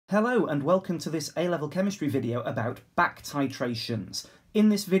Hello and welcome to this A-level chemistry video about back titrations. In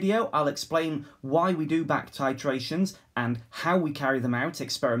this video I'll explain why we do back titrations and how we carry them out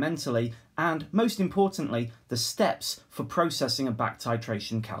experimentally, and most importantly the steps for processing a back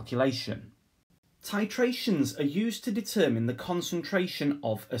titration calculation. Titrations are used to determine the concentration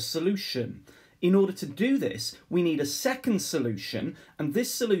of a solution. In order to do this, we need a second solution, and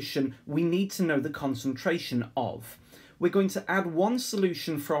this solution we need to know the concentration of. We're going to add one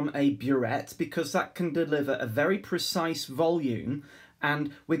solution from a burette because that can deliver a very precise volume,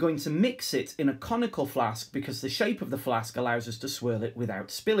 and we're going to mix it in a conical flask because the shape of the flask allows us to swirl it without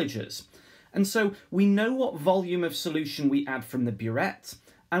spillages. And so we know what volume of solution we add from the burette,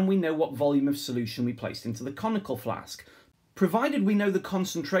 and we know what volume of solution we placed into the conical flask. Provided we know the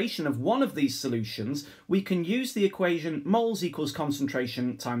concentration of one of these solutions, we can use the equation moles equals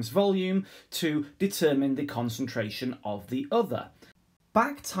concentration times volume to determine the concentration of the other.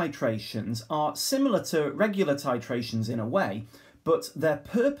 Back titrations are similar to regular titrations in a way, but their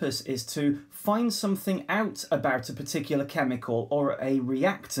purpose is to find something out about a particular chemical or a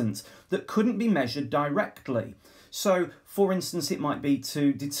reactant that couldn't be measured directly. So, for instance, it might be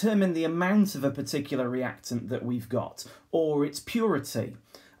to determine the amount of a particular reactant that we've got, or its purity.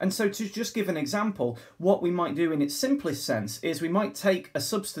 And so to just give an example, what we might do in its simplest sense is we might take a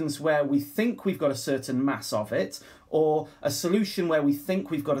substance where we think we've got a certain mass of it, or a solution where we think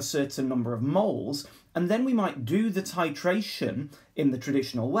we've got a certain number of moles, and then we might do the titration in the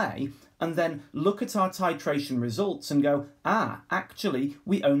traditional way, and then look at our titration results and go, actually,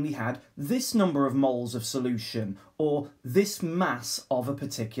 we only had this number of moles of solution, or this mass of a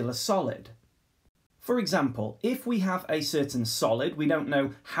particular solid. For example, if we have a certain solid, we don't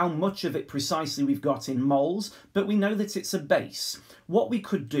know how much of it precisely we've got in moles, but we know that it's a base. What we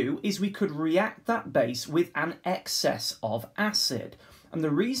could do is we could react that base with an excess of acid. And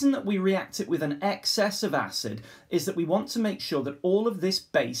the reason that we react it with an excess of acid is that we want to make sure that all of this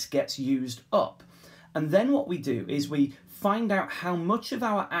base gets used up. And then what we do is we find out how much of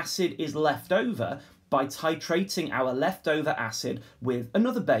our acid is left over by titrating our leftover acid with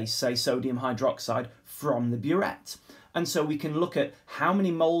another base, say sodium hydroxide, from the burette. And so we can look at how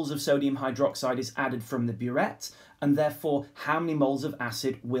many moles of sodium hydroxide is added from the burette, and therefore how many moles of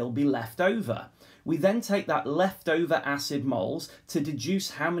acid will be left over. We then take that leftover acid moles to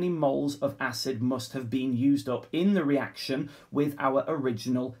deduce how many moles of acid must have been used up in the reaction with our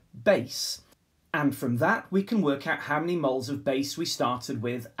original base. And from that, we can work out how many moles of base we started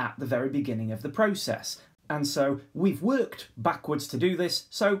with at the very beginning of the process. And so we've worked backwards to do this,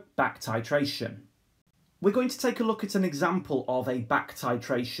 so back titration. We're going to take a look at an example of a back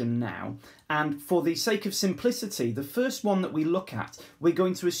titration now, and for the sake of simplicity, the first one that we look at, we're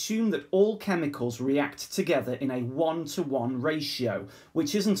going to assume that all chemicals react together in a 1-to-1 ratio,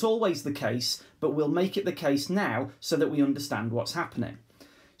 which isn't always the case, but we'll make it the case now so that we understand what's happening.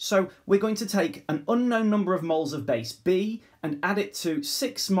 So we're going to take an unknown number of moles of base B and add it to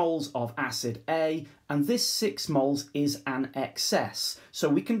 6 moles of acid A, and this 6 moles is an excess. So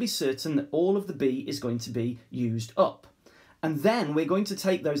we can be certain that all of the B is going to be used up. And then we're going to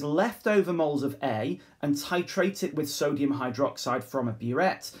take those leftover moles of A and titrate it with sodium hydroxide from a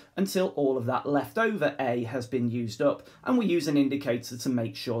burette until all of that leftover A has been used up, and we use an indicator to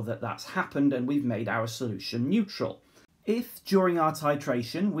make sure that that's happened and we've made our solution neutral. If during our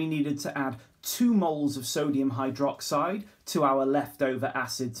titration we needed to add 2 moles of sodium hydroxide to our leftover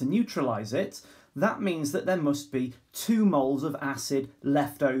acid to neutralise it, that means that there must be 2 moles of acid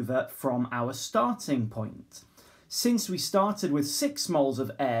left over from our starting point. Since we started with 6 moles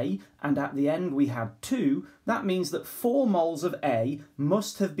of A and at the end we had 2, that means that 4 moles of A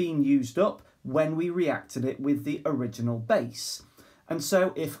must have been used up when we reacted it with the original base. And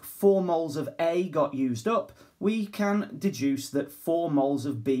so if 4 moles of A got used up, we can deduce that 4 moles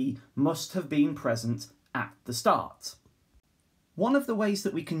of B must have been present at the start. One of the ways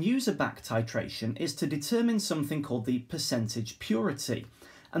that we can use a back titration is to determine something called the percentage purity.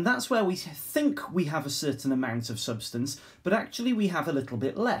 And that's where we think we have a certain amount of substance, but actually we have a little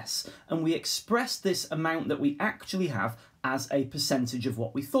bit less. And we express this amount that we actually have as a percentage of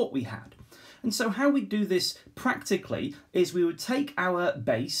what we thought we had. And so how we do this practically is we would take our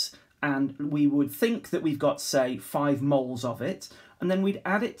base and we would think that we've got, say, 5 moles of it, and then we'd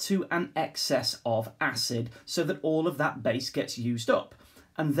add it to an excess of acid so that all of that base gets used up.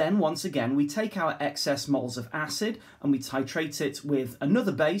 And then once again, we take our excess moles of acid and we titrate it with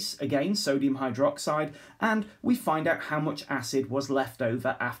another base, again, sodium hydroxide, and we find out how much acid was left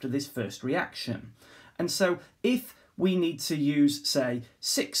over after this first reaction. And so if we need to use, say,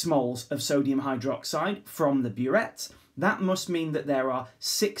 6 moles of sodium hydroxide from the burette, that must mean that there are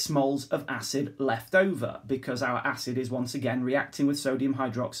 6 moles of acid left over, because our acid is once again reacting with sodium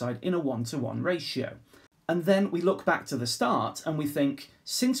hydroxide in a 1-to-1 ratio. And then we look back to the start and we think,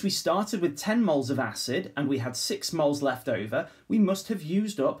 since we started with 10 moles of acid and we had 6 moles left over, we must have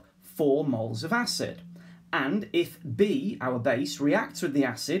used up 4 moles of acid. And if B, our base, reacts with the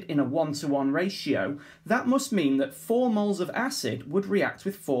acid in a 1-to-1 ratio, that must mean that 4 moles of acid would react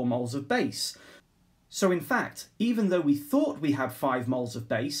with 4 moles of base. So in fact, even though we thought we had 5 moles of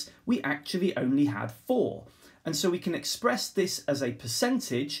base, we actually only had 4. And so we can express this as a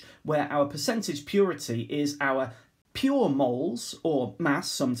percentage, where our percentage purity is our pure moles, or mass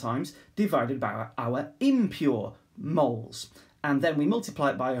sometimes, divided by our impure moles. And then we multiply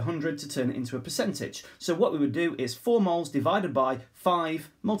it by 100 to turn it into a percentage. So what we would do is 4 moles divided by 5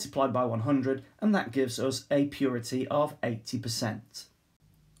 multiplied by 100, and that gives us a purity of 80%.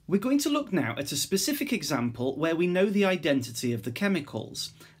 We're going to look now at a specific example where we know the identity of the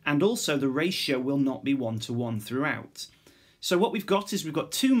chemicals, and also the ratio will not be 1-to-1 throughout. So what we've got is we've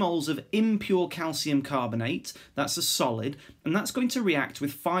got 2 moles of impure calcium carbonate, that's a solid, and that's going to react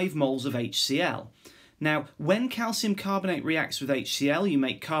with 5 moles of HCl. Now, when calcium carbonate reacts with HCl, you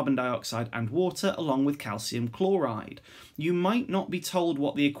make carbon dioxide and water along with calcium chloride. You might not be told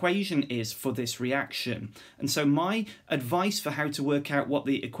what the equation is for this reaction. And so my advice for how to work out what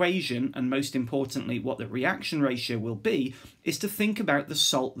the equation, and most importantly what the reaction ratio will be, is to think about the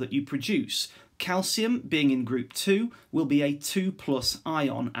salt that you produce. Calcium, being in group 2, will be a 2+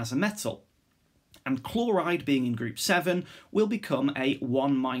 ion as a metal. And chloride, being in group 7, will become a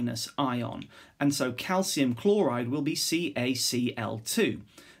 1- ion. And so calcium chloride will be CaCl2.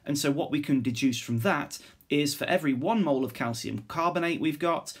 And so what we can deduce from that is for every 1 mole of calcium carbonate we've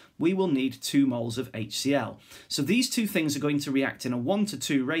got, we will need 2 moles of HCl. So these two things are going to react in a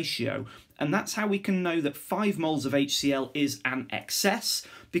 1-to-2 ratio, and that's how we can know that 5 moles of HCl is an excess,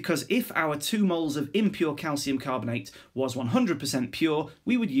 because if our 2 moles of impure calcium carbonate was 100% pure,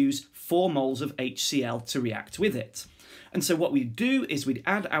 we would use 4 moles of HCl to react with it. And so what we'd do is we'd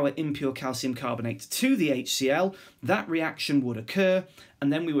add our impure calcium carbonate to the HCl, that reaction would occur,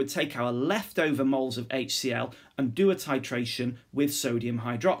 and then we would take our leftover moles of HCl and do a titration with sodium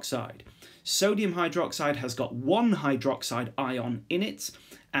hydroxide. Sodium hydroxide has got 1 hydroxide ion in it,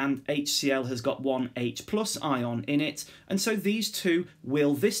 and HCl has got 1 H+ ion in it, and so these two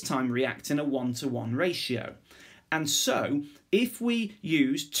will this time react in a 1-to-1 ratio. And so, if we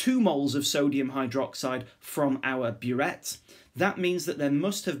use 2 moles of sodium hydroxide from our burette, that means that there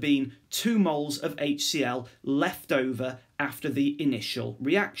must have been 2 moles of HCl left over after the initial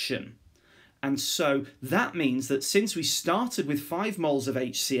reaction. And so that means that since we started with 5 moles of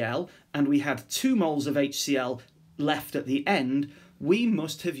HCl and we had 2 moles of HCl left at the end, we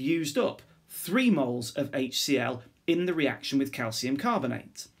must have used up 3 moles of HCl in the reaction with calcium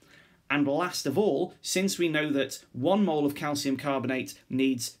carbonate. And last of all, since we know that 1 mole of calcium carbonate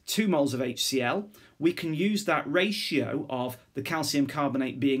needs 2 moles of HCl, we can use that ratio of the calcium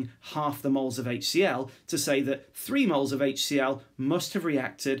carbonate being half the moles of HCl to say that 3 moles of HCl must have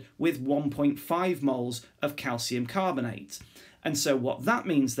reacted with 1.5 moles of calcium carbonate. And so what that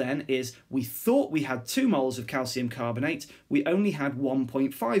means then is we thought we had 2 moles of calcium carbonate, we only had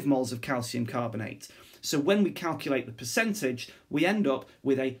 1.5 moles of calcium carbonate. So when we calculate the percentage, we end up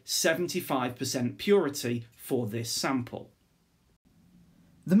with a 75% purity for this sample.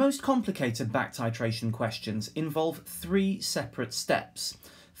 The most complicated back titration questions involve 3 separate steps.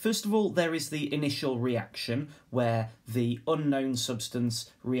 First of all, there is the initial reaction, where the unknown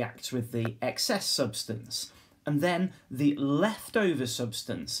substance reacts with the excess substance. And then the leftover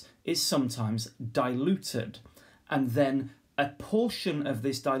substance is sometimes diluted. And then a portion of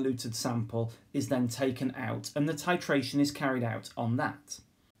this diluted sample is then taken out, and the titration is carried out on that.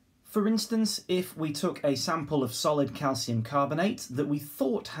 For instance, if we took a sample of solid calcium carbonate that we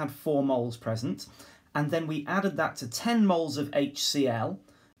thought had 4 moles present, and then we added that to 10 moles of HCl,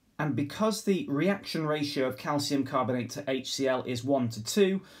 and because the reaction ratio of calcium carbonate to HCl is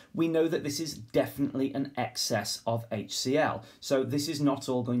 1-to-2, we know that this is definitely an excess of HCl, so this is not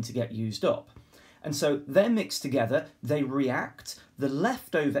all going to get used up. And so they're mixed together, they react, the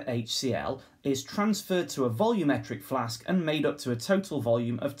leftover HCl is transferred to a volumetric flask and made up to a total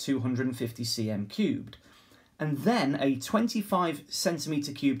volume of 250 cm3. And then a 25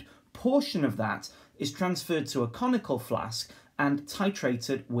 cm3 portion of that is transferred to a conical flask and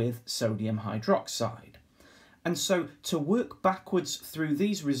titrated with sodium hydroxide. And so to work backwards through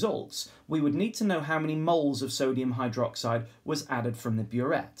these results, we would need to know how many moles of sodium hydroxide was added from the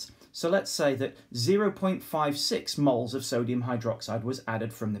burette. So let's say that 0.56 moles of sodium hydroxide was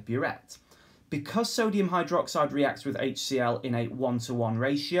added from the burette. Because sodium hydroxide reacts with HCl in a 1-to-1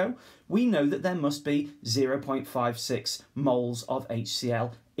 ratio, we know that there must be 0.56 moles of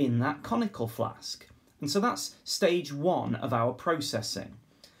HCl in that conical flask. And so that's stage 1 of our processing.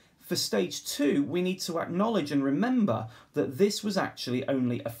 For stage 2, we need to acknowledge and remember that this was actually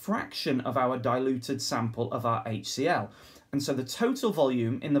only a fraction of our diluted sample of our HCl. And so the total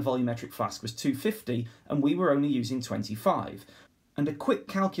volume in the volumetric flask was 250, and we were only using 25. And a quick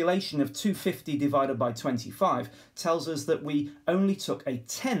calculation of 250 divided by 25 tells us that we only took a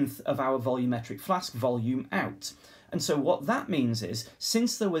tenth of our volumetric flask volume out. And so what that means is,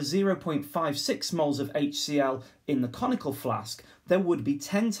 since there were 0.56 moles of HCl in the conical flask, there would be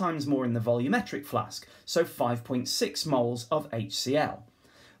 10 times more in the volumetric flask, so 5.6 moles of HCl.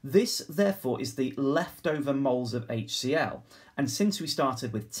 This, therefore, is the leftover moles of HCl. And since we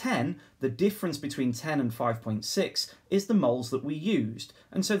started with 10, the difference between 10 and 5.6 is the moles that we used.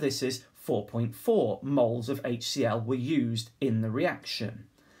 And so this is 4.4 moles of HCl were used in the reaction.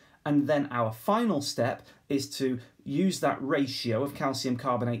 And then our final step is to use that ratio of calcium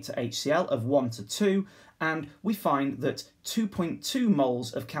carbonate to HCl of 1:2, and we find that 2.2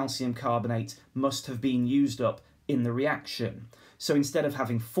 moles of calcium carbonate must have been used up in the reaction. So instead of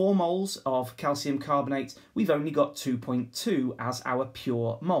having 4 moles of calcium carbonate, we've only got 2.2 as our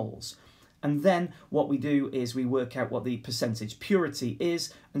pure moles. And then what we do is we work out what the percentage purity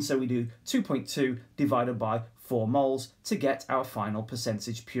is, and so we do 2.2 divided by 4 moles to get our final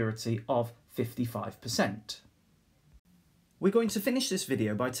percentage purity of 55%. We're going to finish this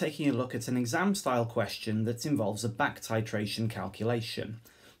video by taking a look at an exam-style question that involves a back titration calculation.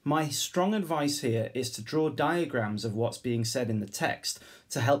 My strong advice here is to draw diagrams of what's being said in the text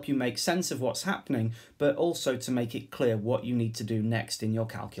to help you make sense of what's happening, but also to make it clear what you need to do next in your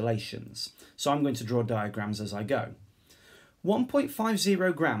calculations. So I'm going to draw diagrams as I go.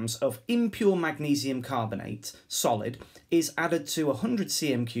 1.50 grams of impure magnesium carbonate, solid, is added to 100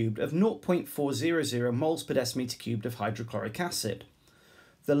 cm cubed of 0.400 moles per decimeter cubed of hydrochloric acid.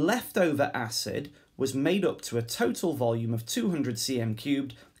 The leftover acid was made up to a total volume of 200 cm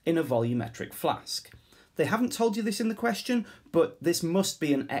cubed in a volumetric flask. They haven't told you this in the question, but this must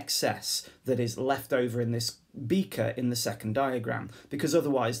be an excess that is left over in this beaker in the second diagram, because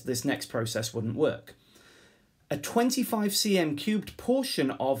otherwise this next process wouldn't work. A 25 cm cubed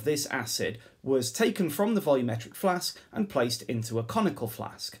portion of this acid was taken from the volumetric flask and placed into a conical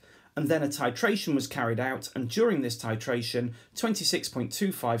flask. And then a titration was carried out, and during this titration,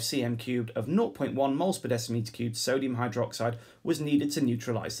 26.25 cm cubed of 0.1 moles per decimeter cubed sodium hydroxide was needed to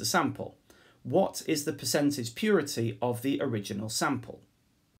neutralise the sample. What is the percentage purity of the original sample?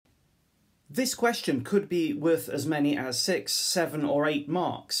 This question could be worth as many as 6, 7 or 8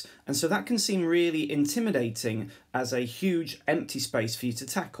 marks, and so that can seem really intimidating as a huge empty space for you to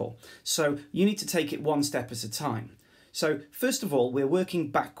tackle. So you need to take it one step at a time. So first of all, we're working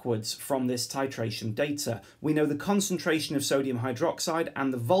backwards from this titration data. We know the concentration of sodium hydroxide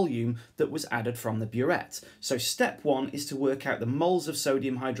and the volume that was added from the burette. So step 1 is to work out the moles of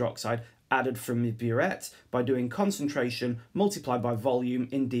sodium hydroxide added from the burette by doing concentration multiplied by volume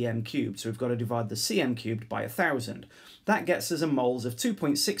in dm cubed. So we've got to divide the cm cubed by 1,000. That gets us a moles of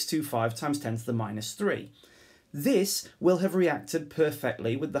 2.625 times 10 to the minus 3. This will have reacted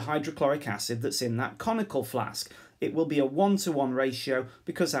perfectly with the hydrochloric acid that's in that conical flask. It will be a 1:1 ratio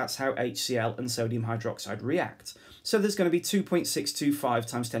because that's how HCl and sodium hydroxide react. So there's going to be 2.625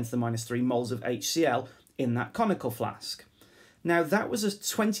 times 10 to the minus 3 moles of HCl in that conical flask. Now that was a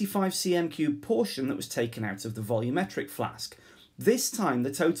 25 cm cubed portion that was taken out of the volumetric flask. This time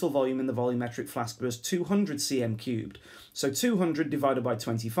the total volume in the volumetric flask was 200 cm cubed. So 200 divided by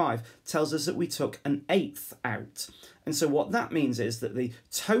 25 tells us that we took an eighth out. And so what that means is that the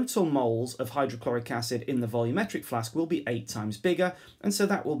total moles of hydrochloric acid in the volumetric flask will be 8 times bigger, and so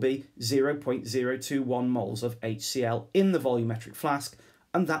that will be 0.021 moles of HCl in the volumetric flask,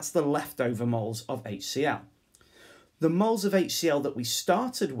 and that's the leftover moles of HCl. The moles of HCl that we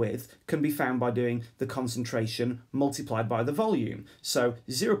started with can be found by doing the concentration multiplied by the volume. So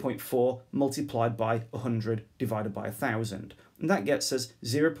 0.4 multiplied by 100 divided by 1,000. And that gets us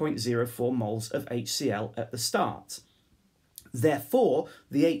 0.04 moles of HCl at the start. Therefore,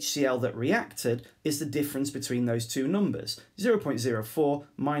 the HCl that reacted is the difference between those two numbers, 0.04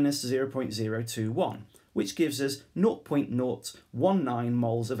 minus 0.021, which gives us 0.019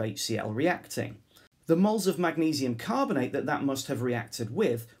 moles of HCl reacting. The moles of magnesium carbonate that must have reacted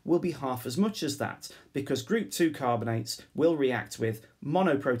with will be half as much as that, because group 2 carbonates will react with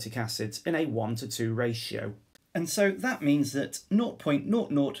monoprotic acids in a 1:2 ratio. And so that means that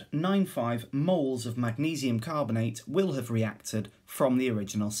 0.0095 moles of magnesium carbonate will have reacted from the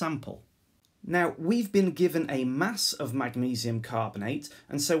original sample. Now, we've been given a mass of magnesium carbonate,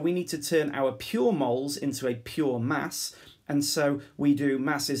 and so we need to turn our pure moles into a pure mass, and so we do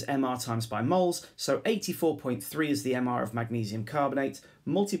masses mR times by moles, so 84.3 is the mR of magnesium carbonate,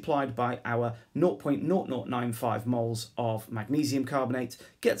 multiplied by our 0.0095 moles of magnesium carbonate,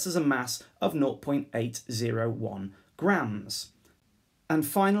 gets us a mass of 0.801 grams. And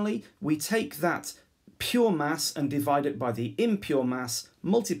finally, we take that pure mass and divide it by the impure mass,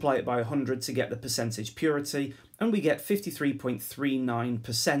 multiply it by 100 to get the percentage purity, and we get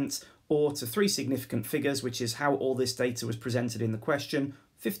 53.39%, or to three significant figures, which is how all this data was presented in the question,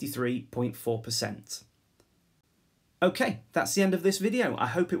 53.4%. Okay, that's the end of this video. I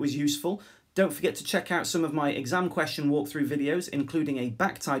hope it was useful. Don't forget to check out some of my exam question walkthrough videos, including a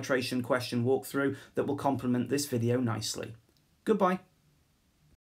back titration question walkthrough that will complement this video nicely. Goodbye.